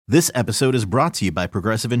This episode is brought to you by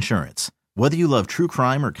Progressive Insurance. Whether you love true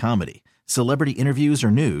crime or comedy, celebrity interviews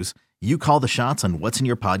or news, you call the shots on what's in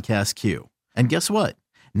your podcast queue. And guess what?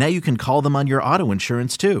 Now you can call them on your auto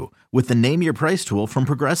insurance too with the Name Your Price tool from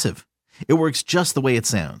Progressive. It works just the way it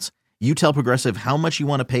sounds. You tell Progressive how much you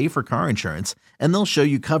want to pay for car insurance, and they'll show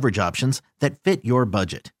you coverage options that fit your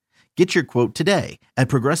budget. Get your quote today at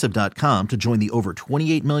Progressive.com to join the over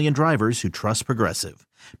 28 million drivers who trust Progressive.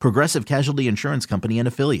 Progressive Casualty Insurance Company and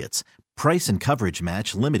Affiliates. Price and coverage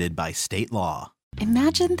match limited by state law.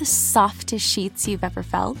 Imagine the softest sheets you've ever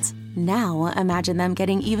felt. Now imagine them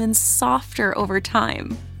getting even softer over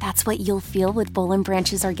time. That's what you'll feel with Boll &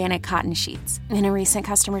 Branch's organic cotton sheets. In a recent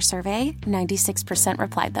customer survey, 96%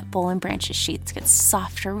 replied that Boll & Branch's sheets get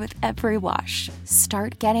softer with every wash.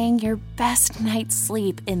 Start getting your best night's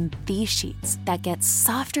sleep in these sheets that get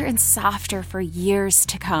softer and softer for years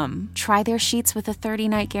to come. Try their sheets with a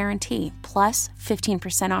 30-night guarantee, plus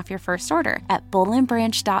 15% off your first order at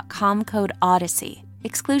bollandbranch.com code Odyssey.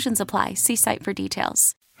 Exclusions apply. See site for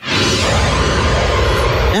details.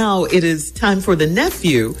 Now it is time for the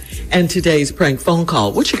nephew and today's prank phone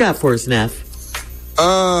call. What you got for us, Neff?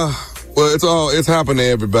 Well, it's happened to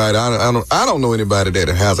everybody. I don't know anybody that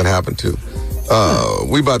it hasn't happened to.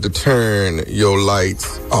 We about to turn your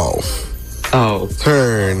lights off. Oh.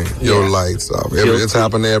 Turn your lights off. It's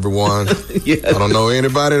happened to everyone. Yeah. I don't know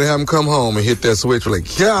anybody that haven't come home and hit that switch like,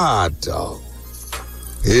 God, dog.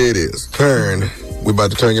 It is. Turn. We about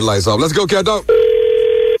to turn your lights off. Let's go, cat dog.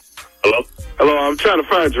 Hello? Hello, I'm trying to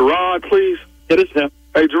find Gerard, please. Yeah, this is him.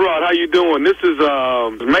 Hey, Gerard, how you doing? This is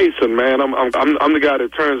Mason, man. I'm the guy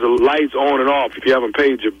that turns the lights on and off if you haven't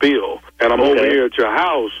paid your bill. And I'm over here at your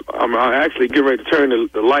house. I'm actually getting ready to turn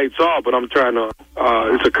the lights off, but I'm trying to,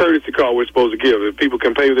 it's a courtesy call we're supposed to give. If people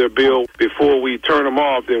can pay their bill before we turn them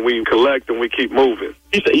off, then we collect and we keep moving.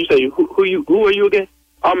 You say who are you again?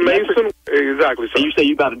 I'm Mason. Exactly. So you say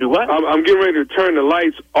you about to do what? I'm getting ready to turn the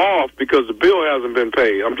lights off because the bill hasn't been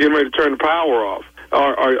paid. I'm getting ready to turn the power off.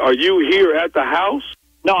 Are you here at the house?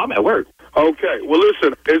 No, I'm at work. Okay. Well,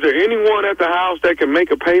 listen, is there anyone at the house that can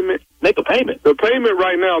make a payment? Make a payment? The payment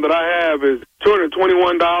right now that I have is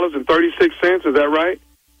 $221.36. Is that right?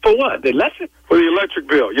 For what? The electric? For the electric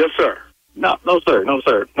bill. Yes, sir. No, sir. No,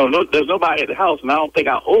 there's nobody at the house, and I don't think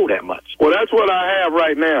I owe that much. Well, that's what I have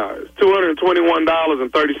right now. It's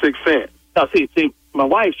 $221.36. Now, see, my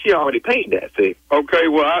wife, she already paid that, see. Okay,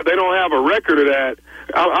 well, they don't have a record of that.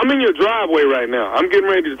 I'm in your driveway right now. I'm getting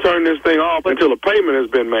ready to turn this thing off until a payment has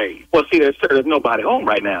been made. Well, see, there's nobody home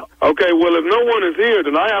right now. Okay, well, if no one is here,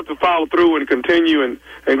 then I have to follow through and continue and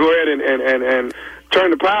go ahead and turn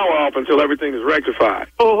the power off until everything is rectified.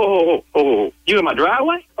 Oh. You in my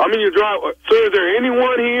driveway? I'm in your driveway. Sir, is there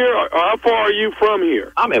anyone here? Or how far are you from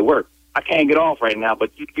here? I'm at work. I can't get off right now,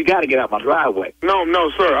 but you got to get out my driveway. No,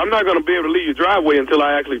 sir. I'm not going to be able to leave your driveway until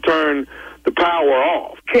I actually turn the power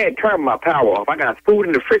off. Can't turn my power off. I got food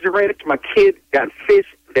in the refrigerator. My kids got fish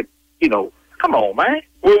that, come on, man.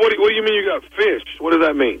 Well, what do you mean you got fish? What does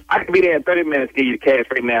that mean? I can be there in 30 minutes to give you the cash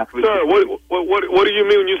right now. Sir, what do you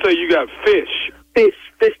mean when you say you got fish? Fish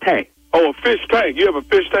tank. Oh, a fish tank. You have a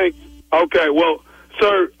fish tank? Okay, well,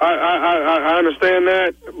 sir, I understand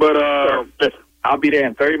that, but Sir, listen, I'll be there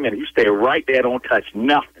in 30 minutes. You stay right there, don't touch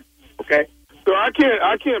nothing. Okay? So I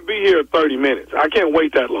can't be here 30 minutes. I can't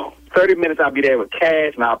wait that long. 30 minutes I'll be there with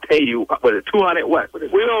cash and I'll pay you what is it, 200 what? What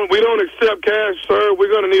is it? We don't accept cash, sir.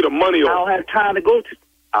 We're gonna need a money order. I don't have time to go to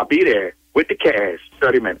I'll be there with the cash,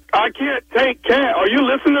 30 minutes. I can't take cash. Are you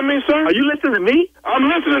listening to me, sir? Are you listening to me? I'm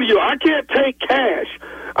listening to you. I can't take cash.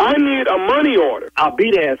 I need a money order. I'll be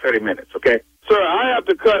there in 30 minutes, okay? Sir, I have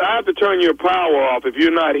to turn your power off if you're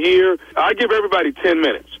not here. I give everybody 10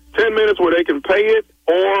 minutes. 10 minutes where they can pay it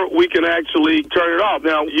or we can actually turn it off.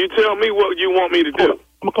 Now, you tell me what you want me to do.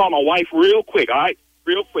 I'm going to call my wife real quick, all right?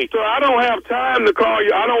 Real quick. Sir, I don't have time to call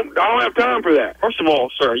you. I don't have time for that. First of all,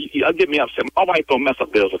 sir, you get me upset. My wife don't mess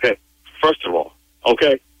up bills, okay? First of all,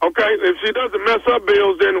 okay? Okay, if she doesn't mess up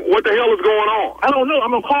bills, then what the hell is going on? I don't know.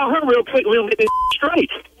 I'm going to call her real quick. We'll get this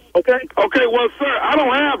straight. Okay? Okay, well, sir, I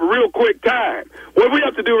don't have real quick time. What we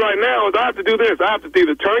have to do right now is I have to do this. I have to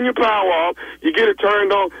either turn your power off, you get it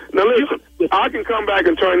turned on. Now, listen, I can come back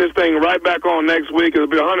and turn this thing right back on next week. It'll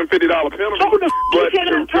be a $150 penalty. But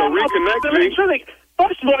to reconnect me...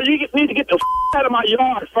 First of all, you need to get the out of my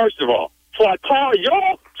yard, first of all. So I call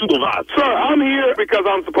your supervisor. Sir, I'm here because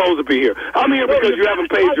I'm supposed to be here. I'm here because you haven't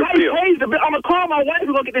paid your bill. I'm going to call my wife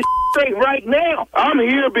and go get this straight right now. I'm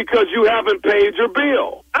here because you haven't paid your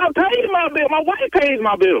bill. I paid my bill. My wife pays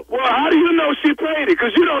my bill. Well, how do you know she paid it?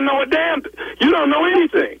 Because you don't know a damn... You don't know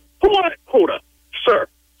anything. Hold up. Sir,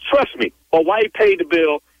 trust me. My wife paid the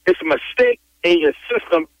bill. It's a mistake in your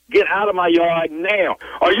system. out of my yard now.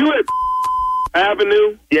 Are you at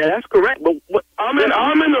Avenue? Yeah, that's correct. But what? I'm in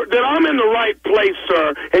the right place,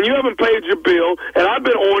 sir, and you haven't paid your bill, and I've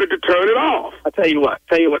been ordered to turn it off. I tell you what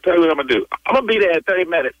I'm gonna do. I'm gonna be there in 30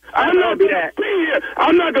 minutes. I'm not gonna be here.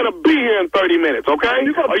 I'm not gonna be here in 30 minutes. Okay?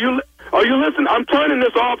 Are you listening? I'm turning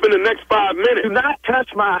this off in the next 5 minutes. Do not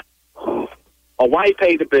touch my. My wife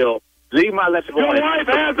paid the bill. Leave my electrical. Your wife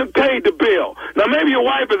hasn't paid the bill. Now maybe your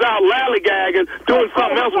wife is out lollygagging, doing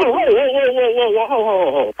something else.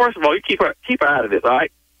 Whoa. First of all, you keep her out of this, all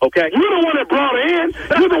right? Okay? You're the one that brought her in.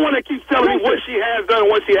 You're the one that keeps telling me what she has done and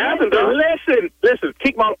what she hasn't done. Listen.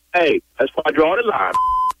 Keep my. Hey, that's why I draw the line.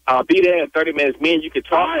 I'll be there in 30 minutes. Me and you can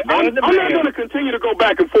talk. I'm not going to continue to go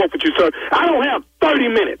back and forth with you, sir. I don't have 30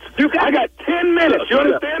 minutes. I got 10 minutes. You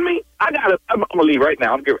understand me? I'm going to leave right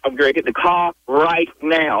now. I'm going to get the car right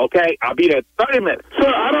now, okay? I'll be there in 30 minutes.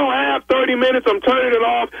 Sir, I don't have 30 minutes. I'm turning it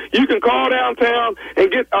off. You can call downtown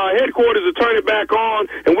and get headquarters to turn it back on,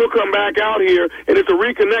 and we'll come back out here, and it's a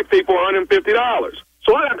reconnect fee for $150.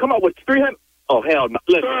 So I got to come up with $300. Oh, hell no.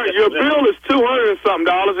 Listen, sir, your bill is $200 and something,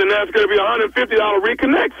 and that's going to be a $150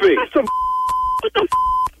 reconnect fee. That's some what the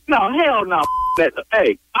No, hell no.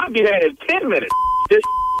 Hey, I'll be there in 10 minutes.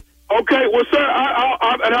 Okay, well, sir,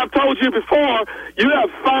 and I've told you before, you have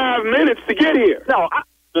 5 minutes to get here. No,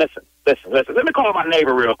 listen. Let me call my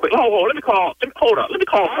neighbor real quick. Hold up. Let me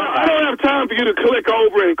call. I don't have time for you to click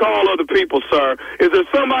over and call other people, sir. Is there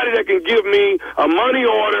somebody that can give me a money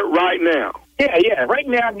order right now? Yeah. Right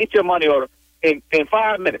now, I can get you a money order in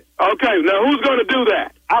 5 minutes. Okay, now who's going to do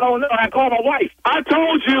that? I don't know. I call my wife. I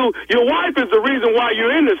told you your wife is the reason why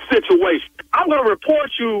you're in this situation. I'm going to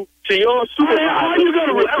report you to your supervisor. How are you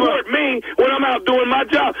going to report me when I'm out doing my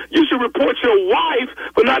job? You should report your wife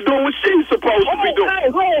for not doing what she's supposed to be doing.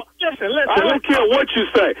 Listen. I don't care what you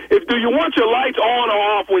say. Do you want your lights on or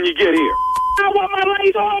off when you get here? I want my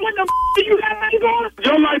lights on. What the do you got lights on?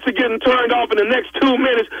 Your lights are getting turned off in the next 2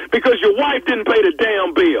 minutes because your wife didn't pay the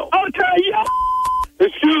damn bill. I'll tell you.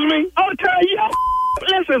 Excuse me? I'll tell you.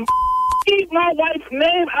 Listen, keep my wife's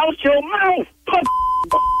name out your mouth.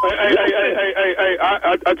 Hey,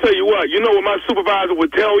 I tell you what, you know what my supervisor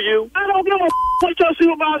would tell you? I don't give a what your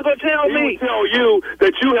supervisor would tell me. He would tell you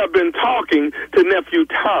that you have been talking to nephew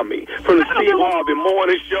Tommy from the Steve Harvey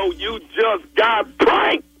Morning Show. You just got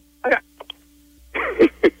pranked.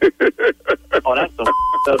 Oh, that's some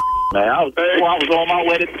stuff, man. I was on my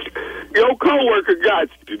way to... Your coworker got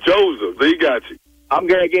you, Joseph. He got you. I'm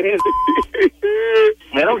going to get his...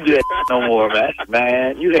 Man, don't do that no more, man.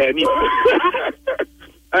 Man, you had me...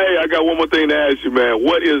 Hey, I got one more thing to ask you, man.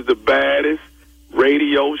 What is the baddest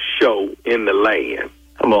radio show in the land?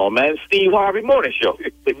 Come on, man. Steve Harvey Morning Show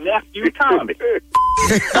with nephew Tommy.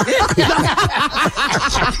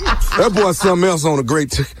 That boy's something else on a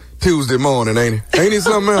great Tuesday morning, ain't he? Ain't he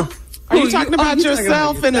something else? Are you talking about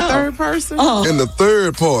yourself in the third person? Oh. In the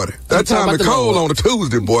third party. That Tommy Cole on a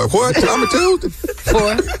Tuesday, boy. What? Tommy Tuesday?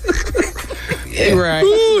 Boy. Yeah, right.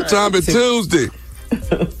 Ooh, Tommy Tuesday.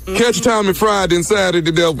 Catch Tommy Friday and Saturday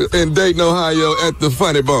in Dayton, Ohio at the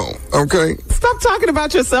Funny Bone. Okay? Stop talking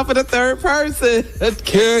about yourself in the third person.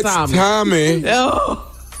 Catch Tommy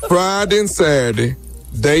Friday and Saturday,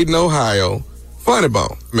 Dayton, Ohio. Funny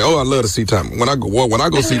Bone. I love to see Tommy. When I go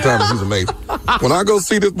see Tommy, he's amazing. When I go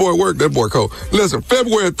see this boy work, that boy cold. Listen,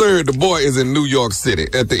 February 3rd, the boy is in New York City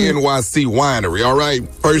at the NYC Winery, all right?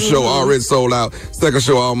 First show already sold out. Second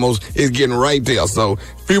show almost is getting right there. So,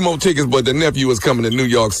 few more tickets, but the nephew is coming to New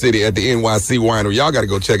York City at the NYC Winery. Y'all got to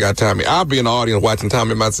go check out Tommy. I'll be in the audience watching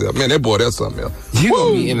Tommy myself. Man, that boy, that's something else. You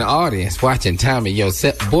going to be in the audience watching Tommy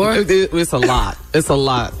yourself, boy? It's a lot. It's a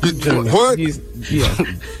lot. What? Yeah.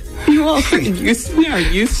 You all are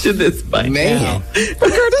used to this by now. But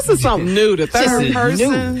girl, this is something new. The third person. He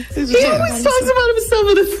always talks about himself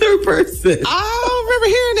in the third person. I remember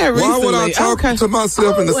hearing that recently. Why would I talk to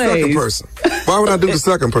myself in the second person? Why would I do the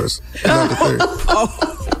second person, not the third?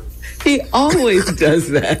 He always does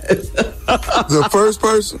that. The first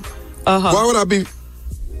person? Why would I be...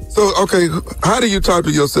 So, okay, how do you talk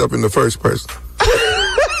to yourself in the first person?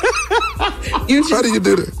 How do you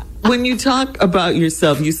do that? When you talk about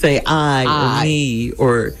yourself, you say I or me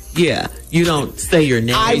or, you don't say your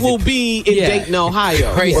name. I will be in Dayton,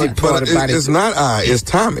 Ohio. Crazy part about it's not I, it's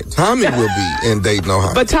Tommy. Tommy will be in Dayton,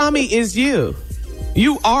 Ohio. But Tommy is you.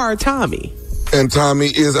 You are Tommy. And Tommy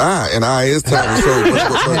is I, and I is Tommy. So,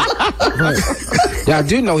 y'all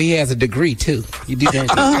do know he has a degree, too. You do that?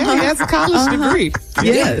 He has a college degree.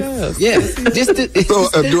 Yes. Yes. So,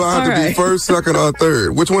 do I have to be first, second, or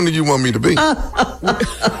third? Which one do you want me to be? All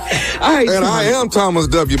right. And I am Thomas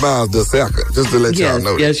W. Miles II, just to let y'all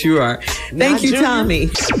know that. Yes, you are. Thank you, Tommy.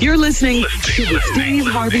 You're listening to the Steve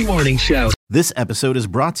Harvey Morning Show. This episode is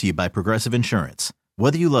brought to you by Progressive Insurance.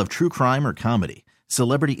 Whether you love true crime or comedy,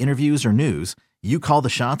 celebrity interviews or news, you call the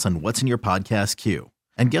shots on what's in your podcast queue.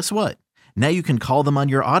 And guess what? Now you can call them on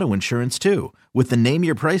your auto insurance too with the Name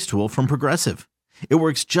Your Price tool from Progressive. It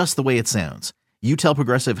works just the way it sounds. You tell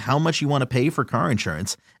Progressive how much you want to pay for car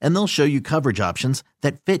insurance, and they'll show you coverage options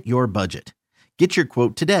that fit your budget. Get your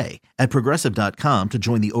quote today at Progressive.com to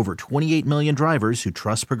join the over 28 million drivers who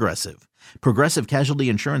trust Progressive. Progressive Casualty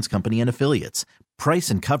Insurance Company and Affiliates. Price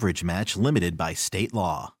and coverage match limited by state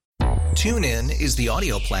law. TuneIn is the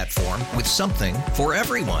audio platform with something for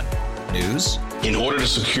everyone. News. In order to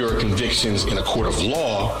secure convictions in a court of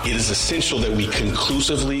law, it is essential that we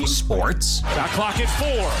conclusively. Sports. Got clock at 4.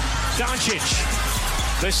 Doncic.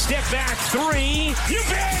 The step back 3. You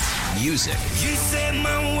bet. Music. You set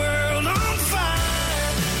my world on fire.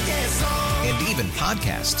 Yes, and even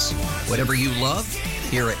podcasts. Whatever you love,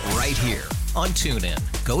 hear it right here on TuneIn.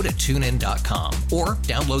 Go to TuneIn.com or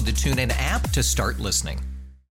download the TuneIn app to start listening.